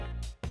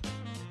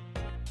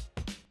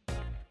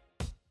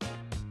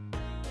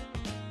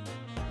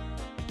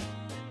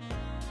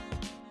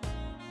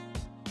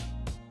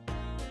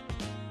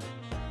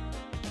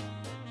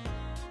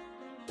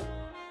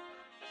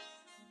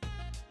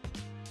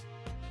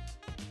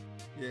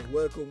Yeah,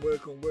 welcome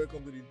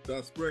to the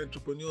Diaspora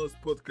Entrepreneurs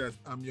Podcast.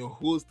 I'm your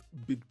host,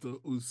 Victor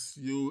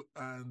Osio,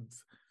 and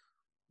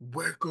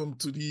welcome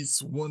to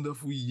this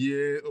wonderful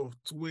year of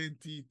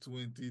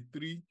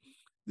 2023.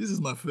 This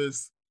is my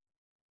first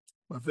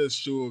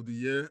show of the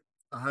year.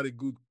 I had a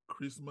good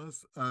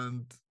Christmas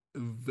and a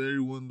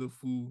very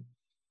wonderful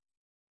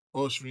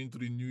ushering to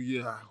the new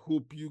year. I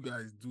hope you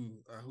guys do.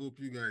 I hope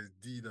you guys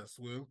did as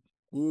well.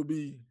 We'll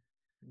be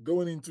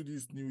going into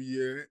this new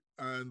year,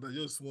 and I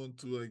just want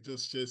to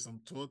just share some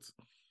thoughts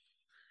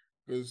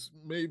because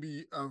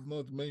maybe I've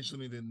not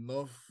mentioned it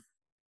enough.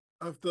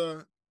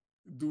 After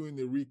doing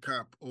a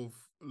recap of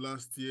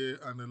last year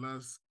and the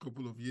last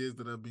couple of years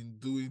that I've been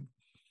doing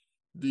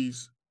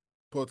this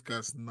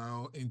podcast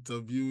now,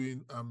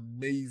 interviewing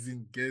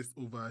amazing guests,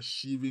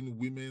 overachieving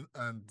women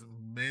and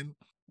men,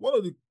 one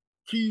of the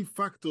key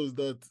factors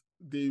that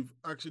they've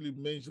actually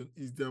mentioned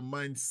is their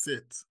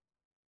mindset.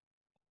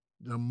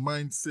 Their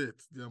mindset,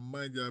 their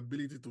mind, their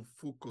ability to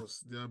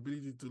focus, their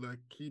ability to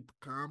keep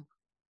calm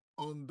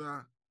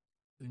under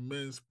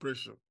immense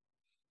pressure.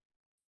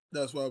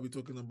 That's why we're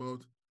talking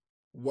about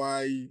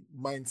why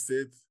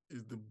mindset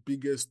is the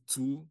biggest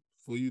tool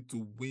for you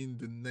to win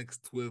the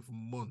next 12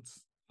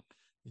 months.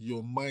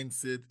 Your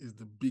mindset is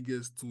the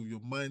biggest tool.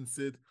 Your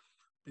mindset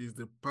is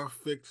the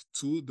perfect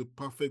tool, the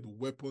perfect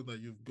weapon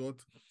that you've got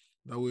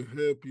that will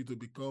help you to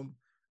become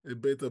a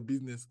better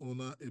business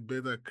owner, a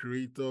better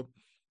creator,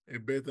 a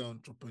better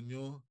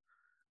entrepreneur,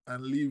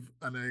 and live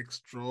an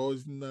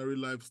extraordinary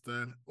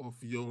lifestyle of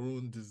your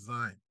own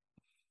design.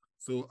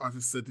 So, as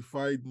a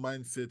certified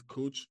mindset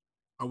coach,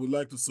 I would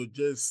like to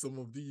suggest some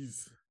of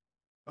these.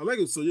 I'd like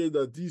to suggest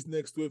that these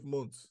next 12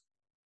 months,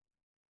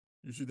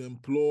 you should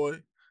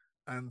employ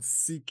and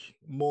seek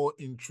more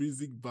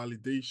intrinsic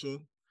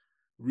validation,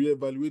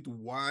 reevaluate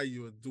why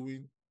you're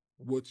doing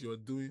what you're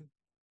doing,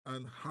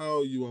 and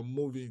how you are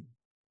moving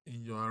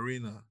in your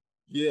arena.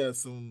 Here are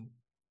some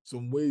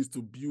ways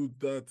to build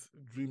that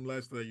dream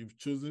lifestyle you've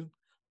chosen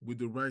with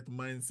the right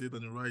mindset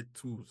and the right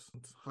tools.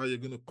 How you're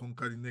going to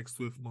conquer the next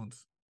 12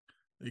 months.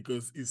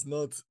 Because it's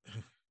not,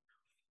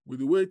 with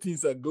the way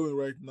things are going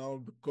right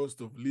now, the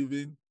cost of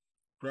living,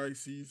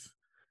 crisis,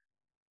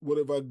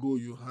 whatever goal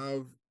you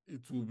have,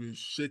 it will be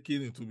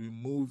shaken, it will be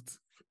moved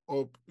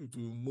up, it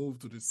will move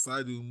to the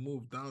side, it will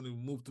move down, it will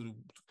move to the.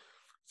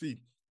 See,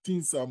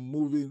 things are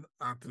moving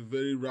at a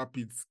very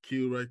rapid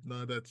scale right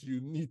now that you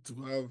need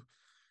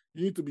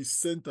to be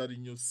centered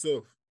in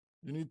yourself.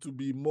 You need to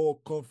be more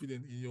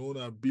confident in your own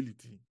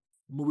ability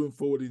moving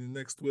forward in the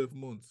next 12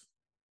 months.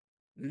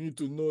 You need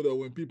to know that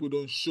when people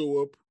don't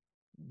show up,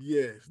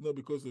 yeah, it's not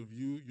because of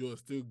you. You're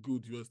still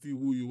good. You are still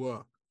who you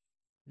are.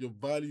 Your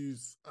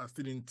values are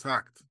still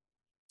intact.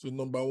 So,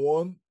 number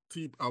one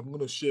tip I'm going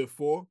to share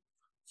for.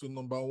 So,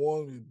 number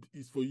one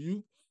is for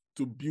you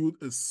to build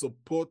a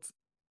support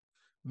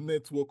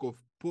network of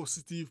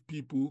positive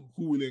people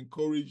who will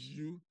encourage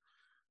you,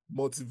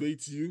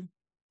 motivate you,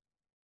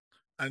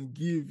 and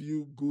give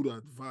you good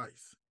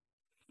advice.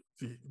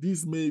 See,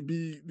 this may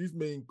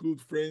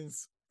include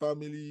friends,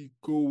 family,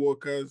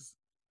 co-workers,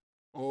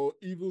 or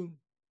even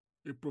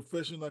a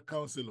professional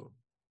counselor,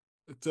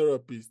 a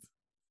therapist.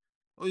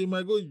 Or you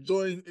might go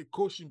join a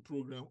coaching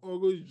program or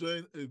go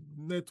join a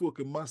network,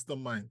 a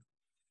mastermind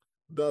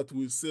that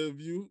will serve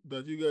you,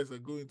 that you guys are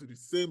going to the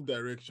same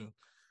direction,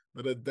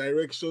 but a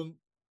direction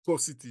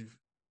positive.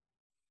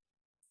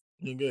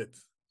 You get?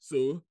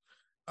 So,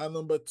 and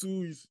number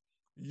two is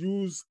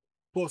use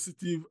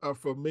positive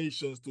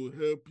affirmations to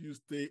help you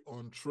stay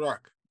on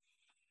track.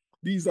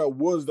 These are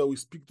words that we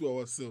speak to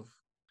ourselves.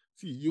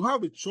 See, you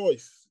have a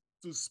choice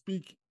to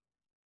speak.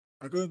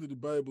 According to the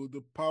Bible,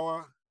 the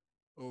power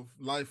of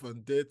life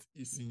and death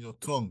is in your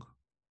tongue.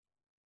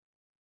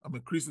 I'm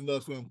a Christian,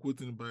 that's why I'm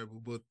quoting the Bible,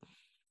 but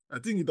I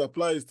think it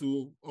applies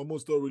to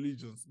almost all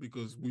religions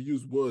because we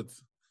use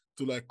words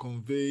to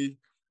convey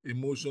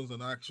emotions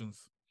and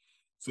actions.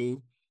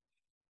 So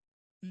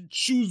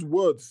choose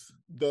words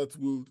that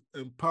will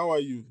empower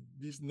you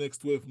these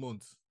next 12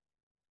 months.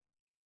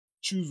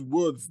 Choose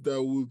words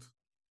that would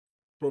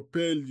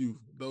propel you,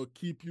 that will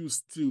keep you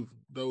still,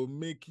 that will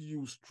make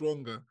you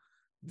stronger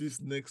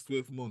these next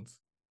 12 months.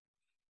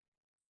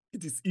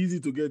 It is easy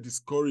to get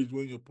discouraged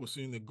when you're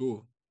pursuing a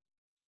goal.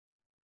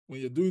 When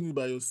you're doing it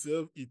by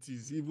yourself, it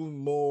is even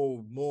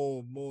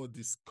more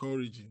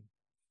discouraging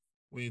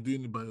when you're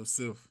doing it by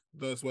yourself.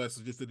 That's why I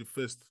suggested the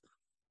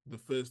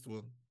first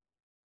one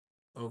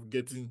of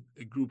getting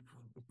a group,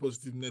 a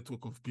positive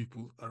network of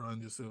people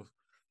around yourself.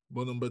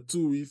 But number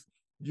two is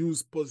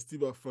use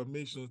positive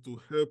affirmations to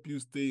help you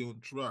stay on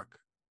track.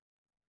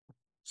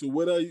 So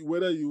whether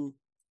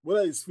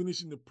it's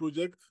finishing a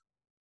project,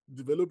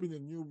 developing a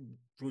new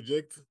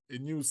project, a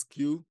new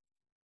skill,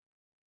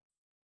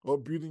 or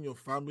building your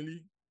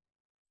family,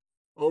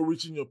 or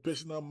reaching your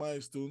personal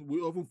milestone, we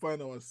often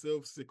find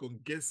ourselves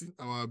second guessing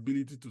our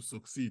ability to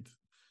succeed.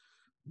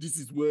 This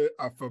is where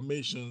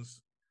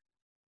affirmations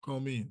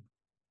come in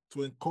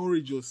to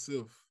encourage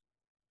yourself,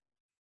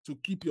 to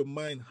keep your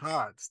mind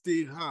hard,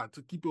 stay hard,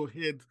 to keep your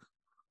head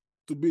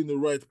to be in the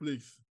right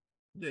place.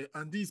 Yeah,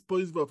 and these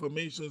positive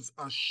affirmations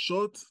are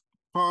short,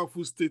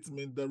 powerful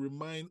statements that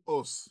remind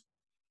us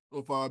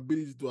of our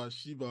ability to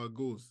achieve our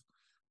goals.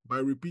 By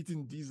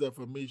repeating these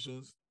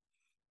affirmations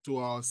to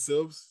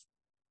ourselves,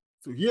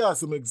 so here are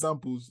some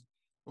examples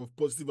of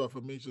positive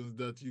affirmations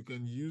that you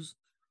can use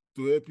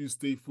to help you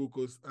stay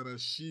focused and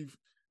achieve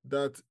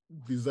that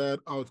desired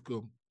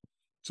outcome.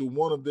 So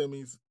one of them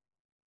is,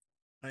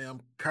 I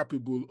am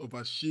capable of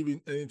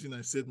achieving anything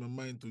I set my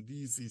mind to.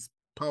 This is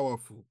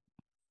powerful.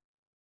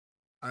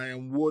 I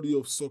am worthy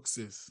of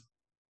success.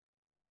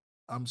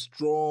 I'm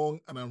strong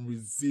and I'm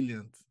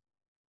resilient.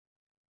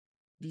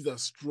 These are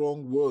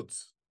strong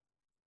words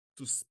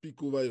to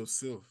speak over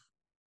yourself.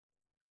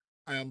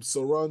 I am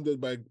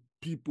surrounded by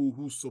people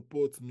who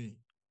support me.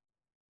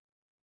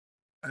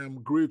 I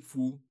am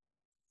grateful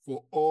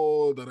for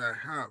all that I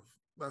have.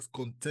 That's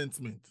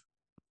contentment.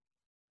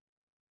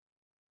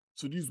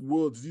 So this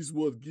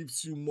word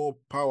gives you more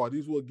power.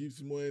 This word gives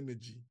you more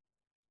energy.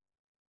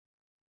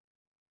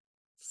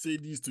 Say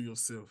this to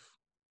yourself.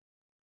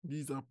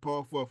 These are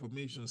powerful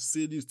affirmations.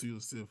 Say this to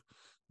yourself.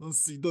 Don't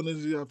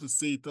necessarily have to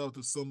say it out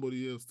to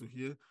somebody else to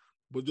hear,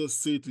 but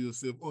just say it to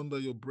yourself under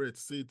your breath.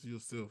 Say it to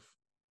yourself.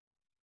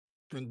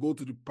 You can go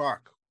to the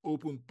park,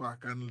 open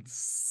park, and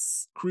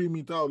scream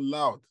it out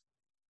loud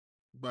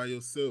by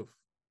yourself.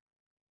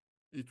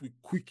 It will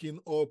quicken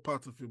all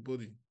parts of your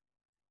body.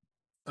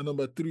 And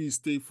number 3 is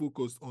stay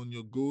focused on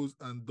your goals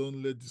and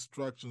don't let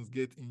distractions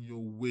get in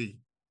your way.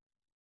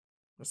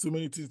 There's so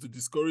many things to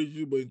discourage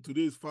you, but in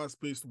today's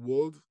fast-paced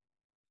world,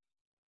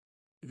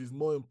 it is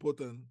more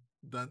important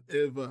than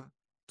ever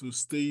to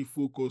stay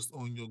focused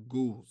on your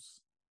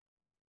goals.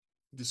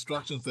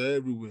 Distractions are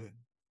everywhere.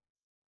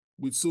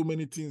 With so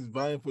many things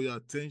vying for your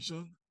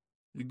attention,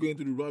 you go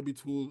into the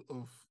rabbit hole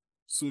of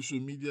social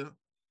media,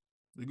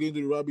 you go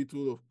into the rabbit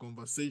hole of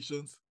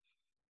conversations,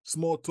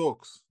 small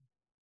talks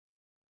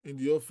in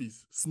the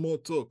office, small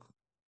talk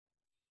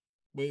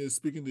when you're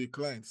speaking to a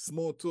client,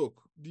 small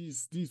talk.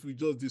 These will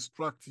just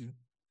distract you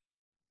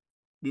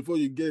before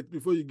you get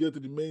to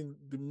the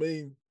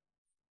main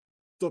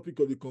topic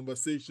of the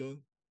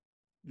conversation.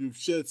 You've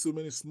shared so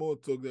many small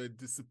talk that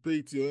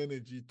dissipate your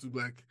energy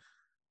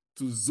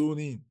to zone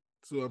in.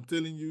 So I'm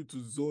telling you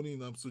to zone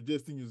in. I'm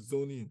suggesting you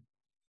zone in.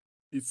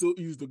 It's so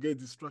easy to get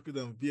distracted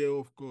and veer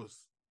off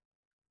course.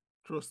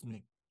 Trust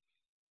me.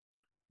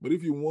 But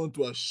if you want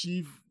to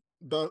achieve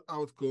that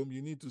outcome,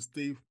 you need to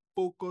stay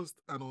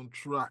focused and on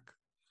track.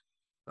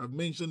 I've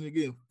mentioned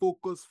again,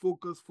 focus,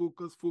 focus,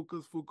 focus,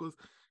 focus, focus.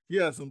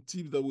 Here are some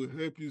tips that will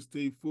help you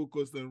stay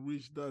focused and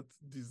reach that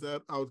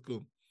desired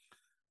outcome.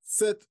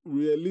 Set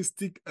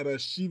realistic and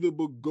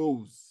achievable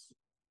goals.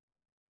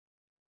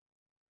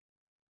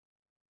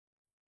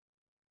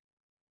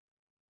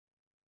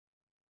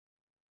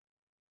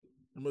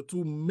 Number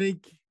 2,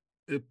 make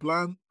a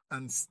plan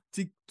and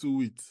stick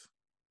to it.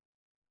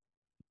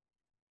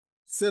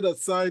 Set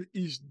aside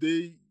each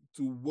day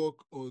to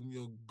work on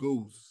your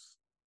goals.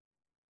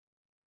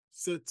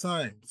 Set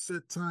time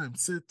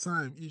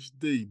each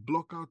day.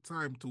 Block out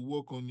time to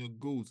work on your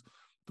goals,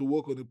 to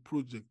work on a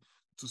project,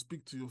 to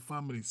speak to your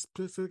family.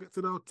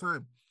 Set out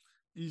time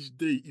each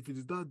day. If it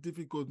is that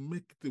difficult,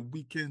 make the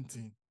weekend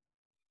thing.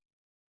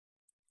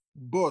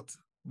 But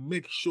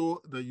make sure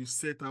that you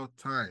set out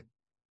time.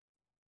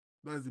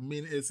 That's the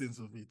main essence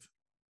of it.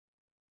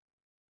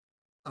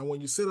 And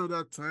when you set out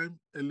that time,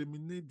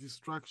 eliminate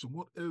distraction,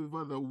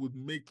 whatever that would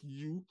make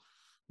you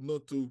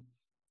not to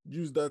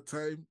use that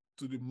time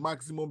to the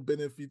maximum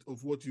benefit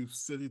of what you've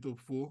set it up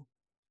for.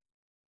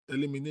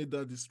 Eliminate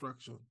that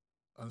distraction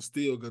and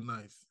stay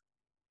organized.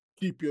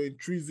 Keep your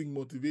intrinsic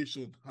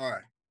motivation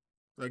high.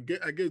 I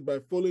guess by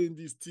following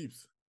these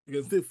tips, you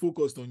can stay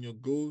focused on your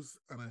goals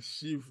and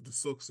achieve the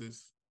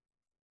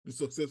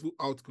successful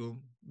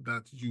outcome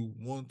that you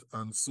want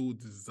and so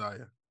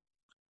desire.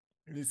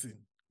 Listen,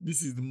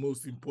 this is the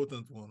most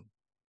important one,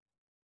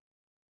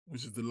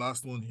 which is the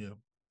last one here,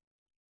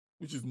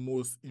 which is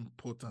most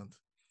important.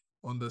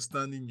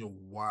 Understanding your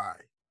why.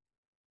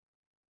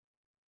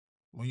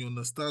 When you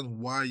understand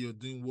why you're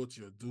doing what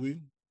you're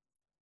doing,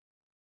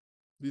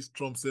 this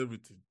trumps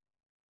everything.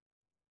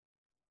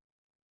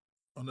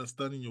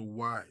 Understanding your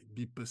why,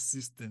 be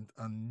persistent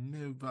and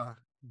never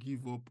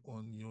give up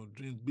on your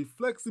dreams. Be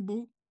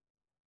flexible,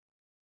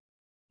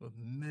 but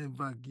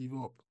never give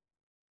up.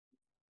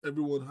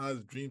 Everyone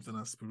has dreams and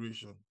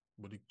aspirations,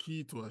 but the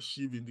key to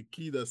achieving, the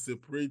key that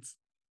separates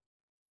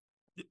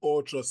the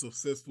ultra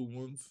successful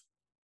ones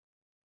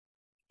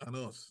and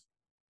us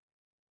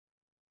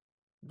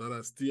that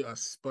are still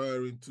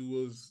aspiring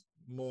towards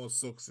more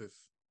success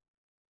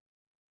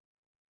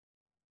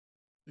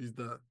is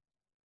that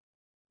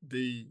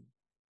the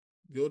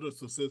other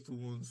successful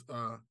ones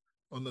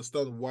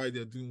understand why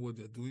they're doing what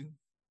they're doing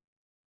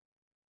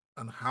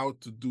and how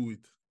to do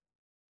it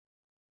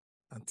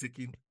and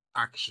taking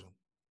action.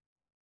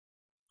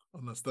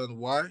 Understand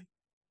why,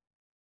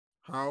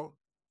 how,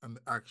 and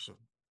action.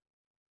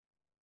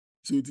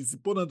 So it is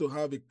important to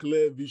have a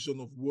clear vision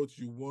of what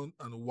you want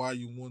and why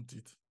you want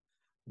it.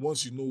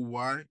 Once you know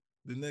why,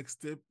 the next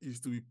step is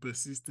to be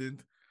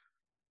persistent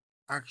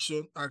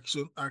action,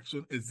 action,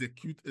 action,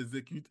 execute,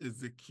 execute,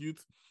 execute.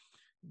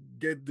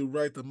 Get the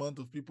right amount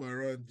of people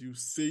around you.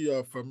 Say your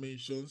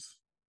affirmations.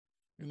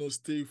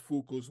 Stay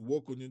focused.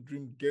 Work on your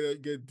dream.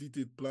 Get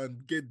detailed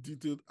plan. Get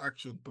detailed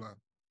action plan.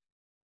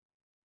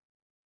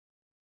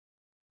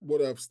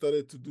 What I've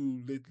started to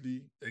do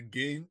lately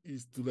again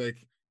is to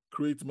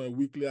create my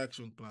weekly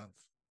action plans.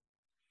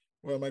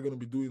 What am I going to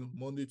be doing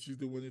Monday,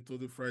 Tuesday, Wednesday,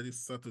 Thursday, Friday,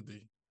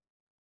 Saturday?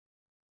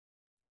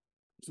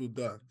 So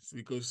that's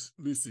because,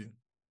 listen,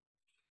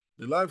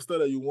 the lifestyle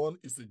that you want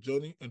is a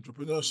journey.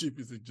 Entrepreneurship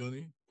is a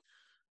journey.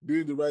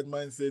 Doing the right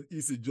mindset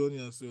is a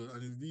journey as well.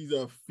 And these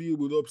are filled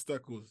with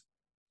obstacles.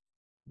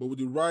 But with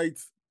the right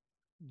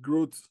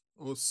growth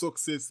or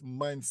success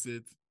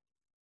mindset,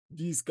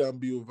 these can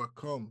be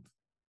overcome.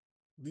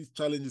 These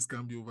challenges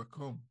can be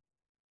overcome.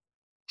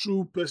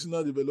 Through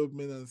personal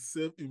development and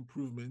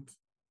self-improvement,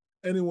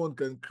 anyone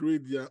can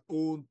create their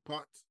own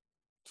path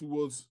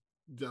towards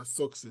their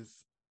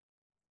success.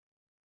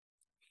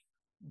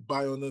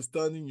 By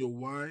understanding your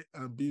why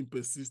and being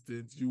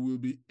persistent, you will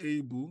be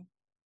able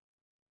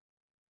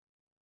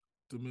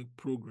to make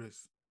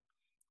progress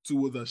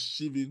towards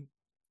achieving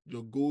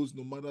your goals,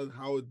 no matter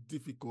how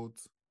difficult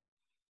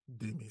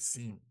they may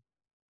seem.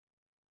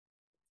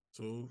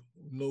 So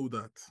know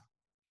that.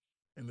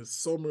 In the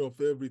summary of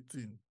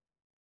everything,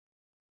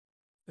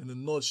 in a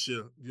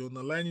nutshell, the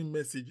underlying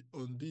message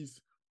on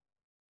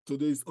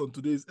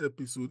today's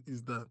episode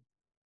is that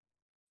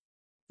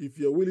if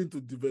you're willing to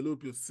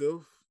develop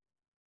yourself,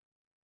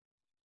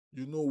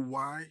 you know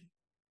why,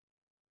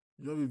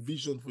 you have a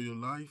vision for your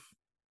life,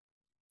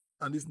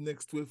 and this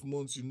next 12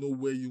 months, you know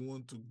where you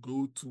want to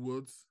go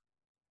towards,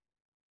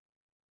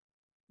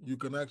 you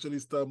can actually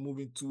start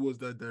moving towards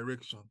that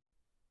direction.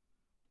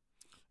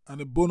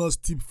 And a bonus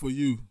tip for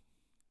you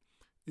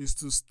is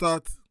to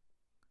start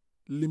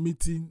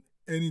limiting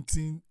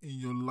anything in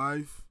your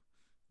life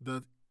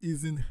that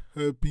isn't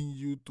helping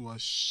you to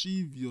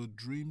achieve your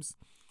dreams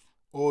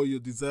or your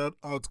desired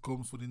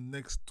outcomes for the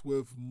next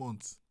 12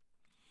 months.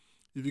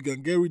 If you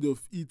can get rid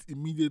of it,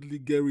 immediately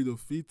get rid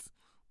of it.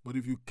 But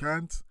if you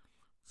can't,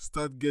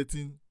 start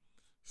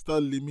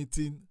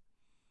limiting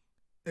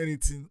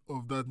anything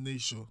of that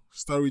nature.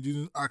 Start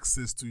reducing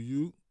access to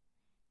you.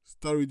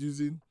 Start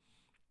reducing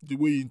the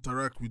way you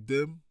interact with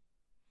them.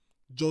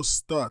 Just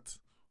start.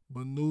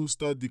 But no,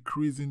 start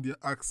decreasing their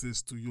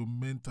access to your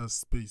mental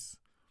space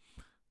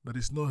that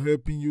is not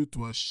helping you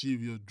to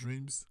achieve your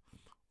dreams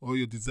or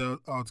your desired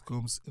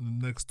outcomes in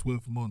the next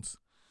 12 months.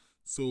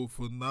 So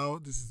for now,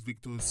 this is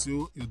Victor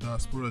Osio, your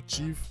Diaspora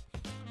Chief,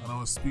 and I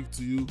will speak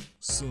to you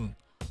soon.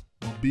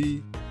 But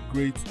be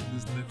great in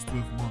these next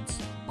 12 months.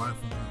 Bye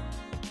for now.